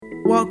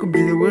Welcome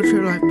to the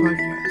Wheelchair Life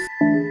Podcast.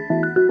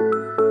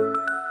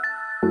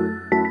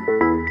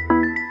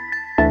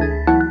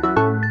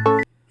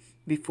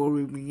 Before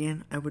we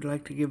begin, I would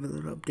like to give a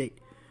little update.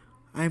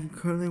 I'm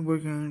currently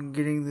working on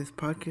getting this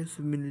podcast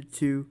submitted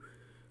to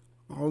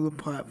all the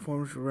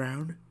platforms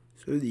around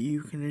so that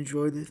you can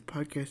enjoy this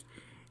podcast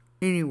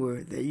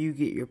anywhere that you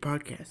get your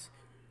podcasts.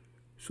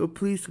 So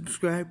please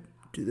subscribe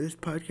to this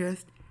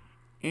podcast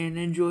and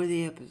enjoy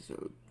the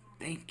episode.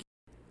 Thank you.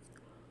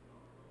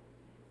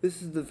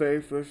 This is the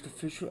very first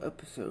official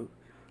episode,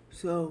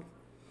 so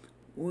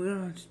we're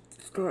going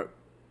to start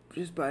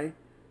just by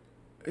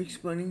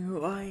explaining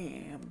who I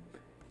am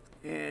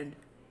and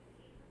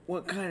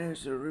what kind of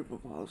cerebral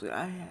palsy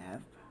I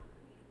have,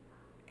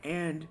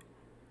 and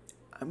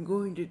I'm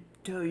going to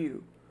tell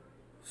you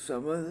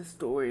some of the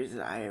stories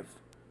that I have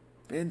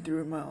been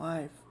through in my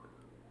life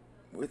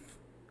with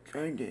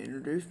trying to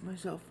introduce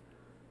myself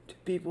to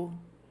people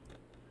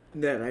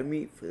that I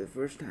meet for the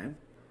first time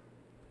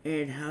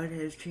and how it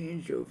has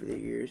changed over the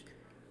years,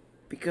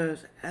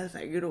 because as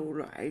I get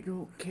older I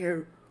don't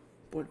care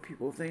what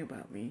people think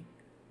about me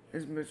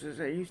as much as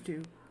I used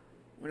to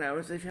when I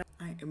was a child.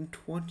 I am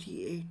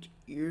 28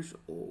 years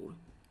old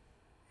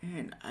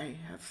and I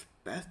have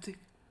spastic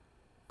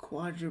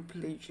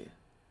quadriplegia,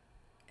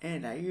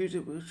 and I use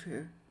a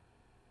wheelchair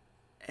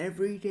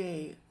every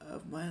day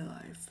of my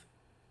life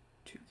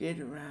to get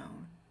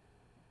around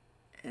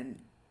and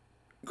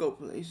go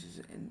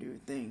places and do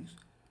things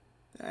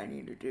that I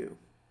need to do.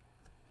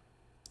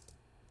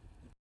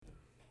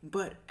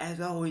 But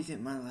as always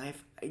in my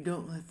life, I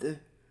don't let the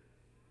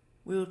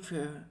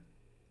wheelchair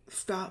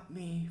stop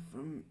me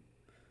from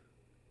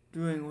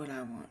doing what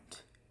I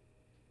want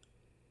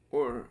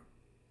or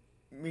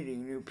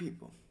meeting new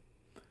people.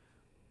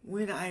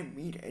 When I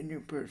meet a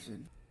new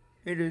person,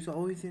 it is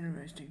always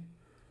interesting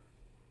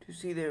to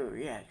see their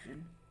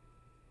reaction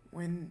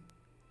when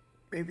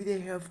maybe they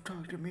have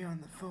talked to me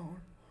on the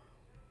phone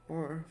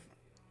or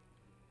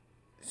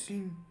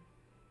seen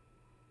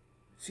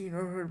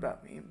or heard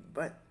about me,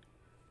 but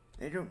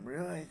they don't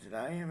realize that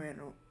I am in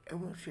a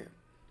wheelchair.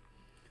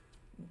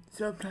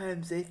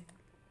 Sometimes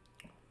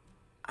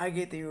I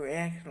get the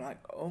reaction like,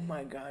 "Oh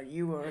my God,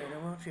 you are in a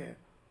wheelchair.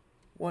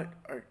 What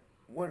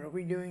are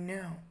we doing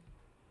now?"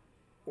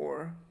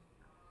 Or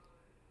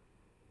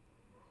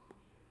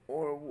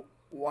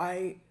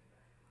why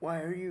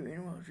are you in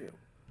a wheelchair?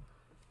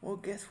 Well,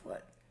 guess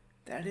what?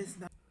 That is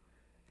not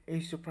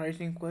a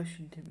surprising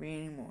question to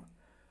me anymore,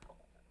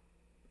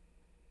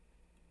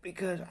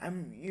 because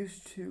I'm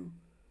used to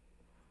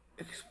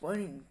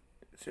explaining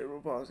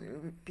cerebral palsy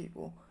to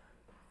people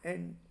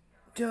and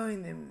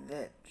telling them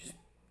that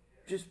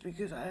just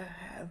because I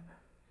have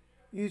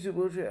use a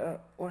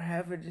wheelchair or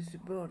have a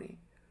disability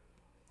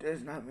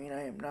does not mean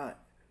I am not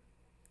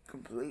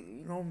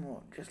completely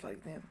normal, just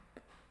like them.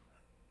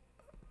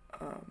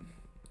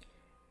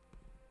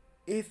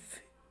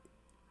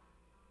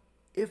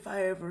 If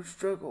I ever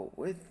struggle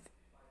with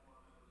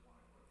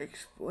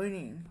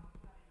explaining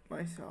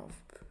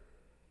myself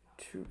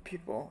to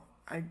people,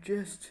 I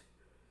just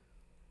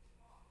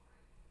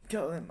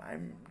tell them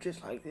I'm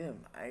just like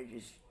them. I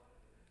just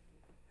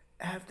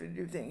have to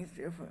do things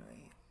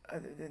differently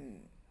other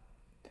than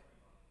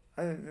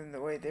the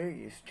way they're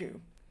used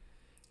to.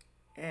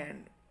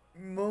 And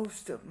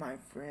most of my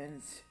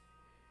friends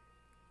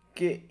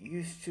get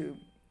used to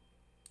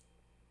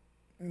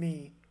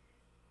me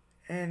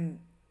and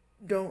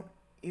don't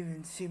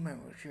even see my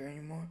wheelchair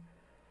anymore.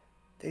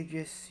 They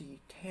just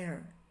see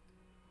Tanner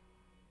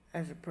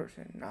as a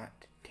person,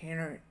 not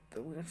Tanner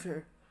the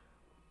wheelchair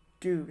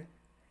dude,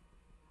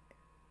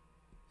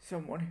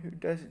 someone who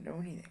doesn't know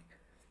anything.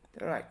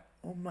 They're like,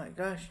 "Oh my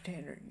gosh,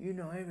 Tanner, you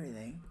know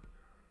everything."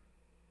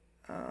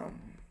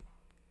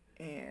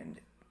 And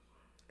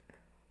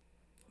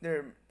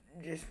they're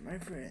just my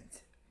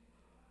friends.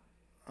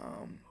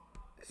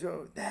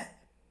 So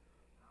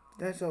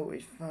that's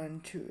always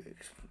fun to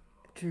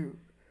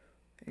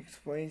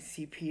explain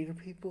CP to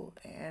people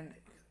and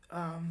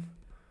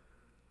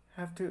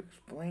have to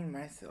explain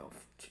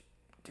myself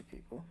to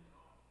people.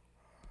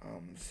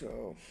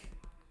 So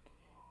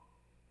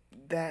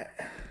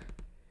that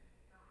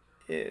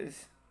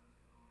is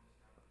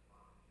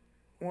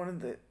one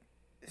of the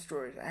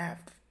stories I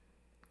have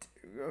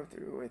to go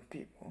through with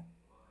people.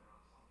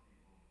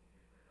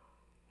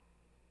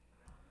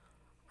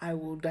 I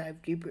will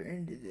dive deeper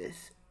into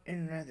this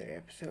in another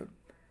episode,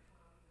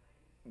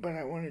 but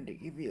I wanted to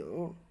give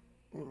you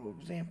a little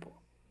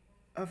example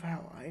of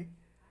how I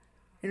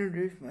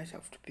introduce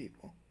myself to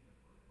people,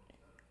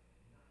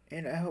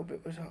 and I hope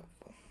it was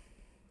helpful.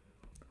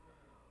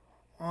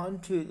 On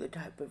to the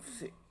type of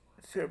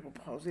cerebral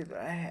palsy that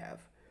I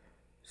have.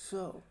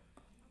 So,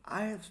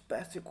 I have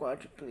spastic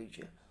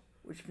quadriplegia,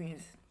 which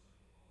means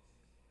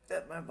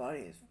that my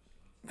body is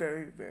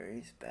very,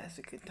 very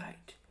spastic and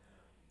tight.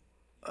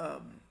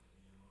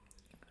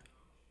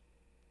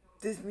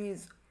 This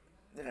means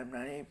that I'm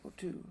not able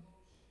to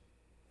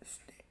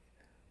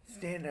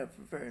stand up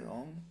for very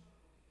long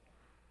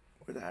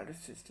without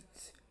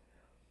assistance,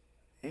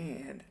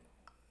 and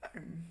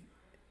I'm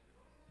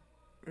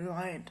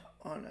reliant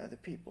on other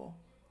people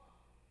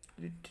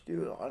to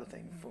do a lot of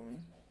things for me.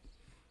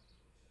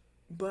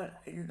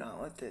 But I do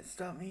not let that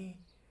stop me.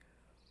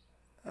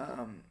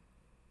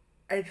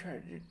 I try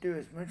to do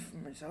as much for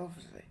myself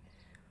as I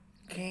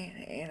can,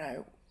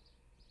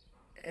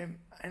 and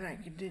I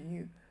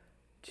continue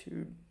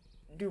to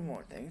do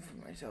more things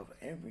for myself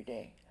every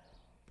day.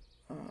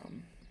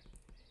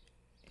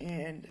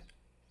 And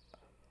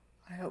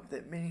I hope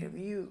that many of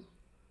you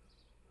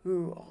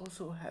who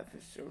also have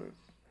a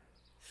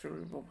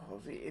cerebral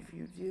palsy, if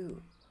you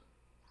do,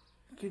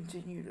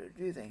 continue to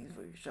do things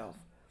for yourself,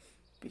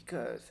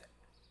 because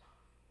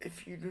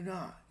if you do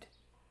not,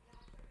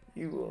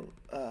 you will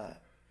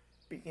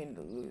begin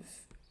to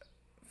lose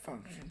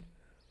function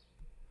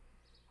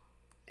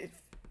if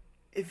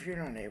if you're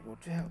not able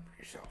to help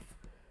yourself.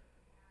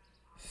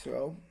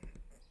 So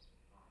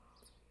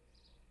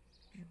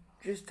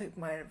just take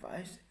my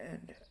advice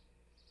and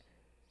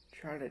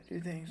try to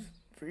do things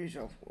for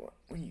yourself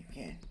when you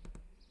can.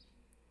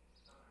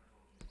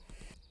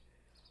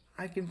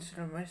 I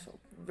consider myself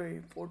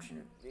very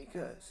fortunate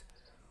because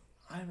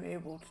I'm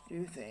able to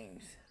do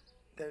things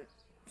that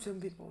some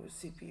people with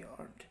CP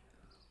aren't,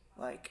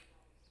 like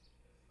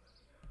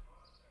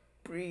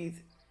breathe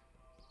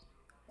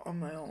on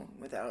my own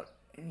without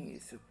any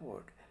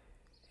support,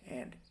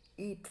 and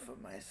eat for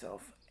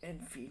myself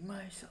and feed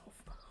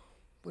myself,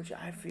 which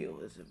I feel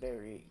is a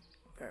very,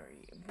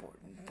 very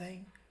important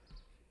thing.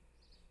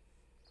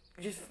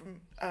 Just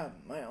from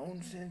my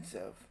own sense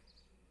of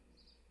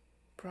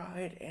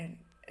pride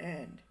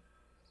and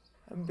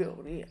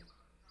ability,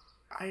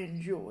 I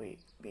enjoy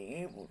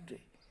being able to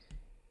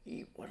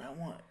eat what I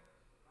want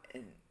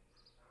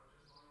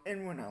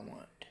and when I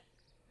want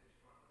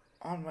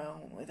on my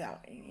own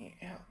without any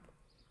help.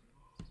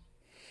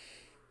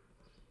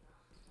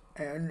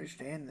 I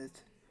understand this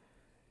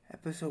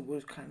episode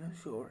was kind of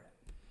short,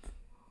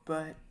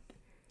 but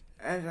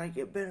as I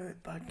get better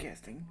at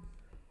podcasting,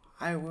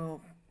 I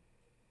will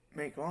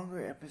make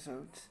longer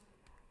episodes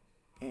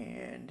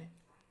and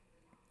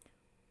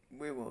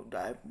we will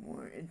dive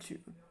more into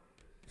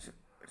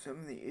some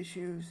of the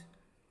issues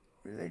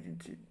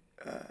related to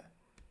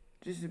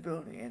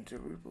disability and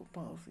cerebral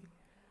palsy.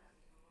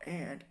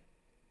 And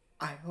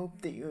I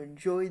hope that you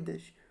enjoyed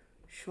this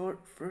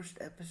short first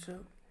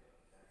episode,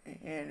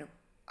 and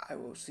I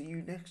will see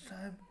you next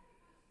time.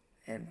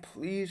 And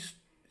please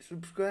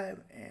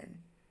subscribe, and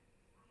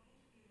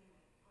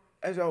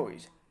as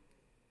always,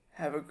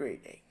 have a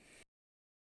great day.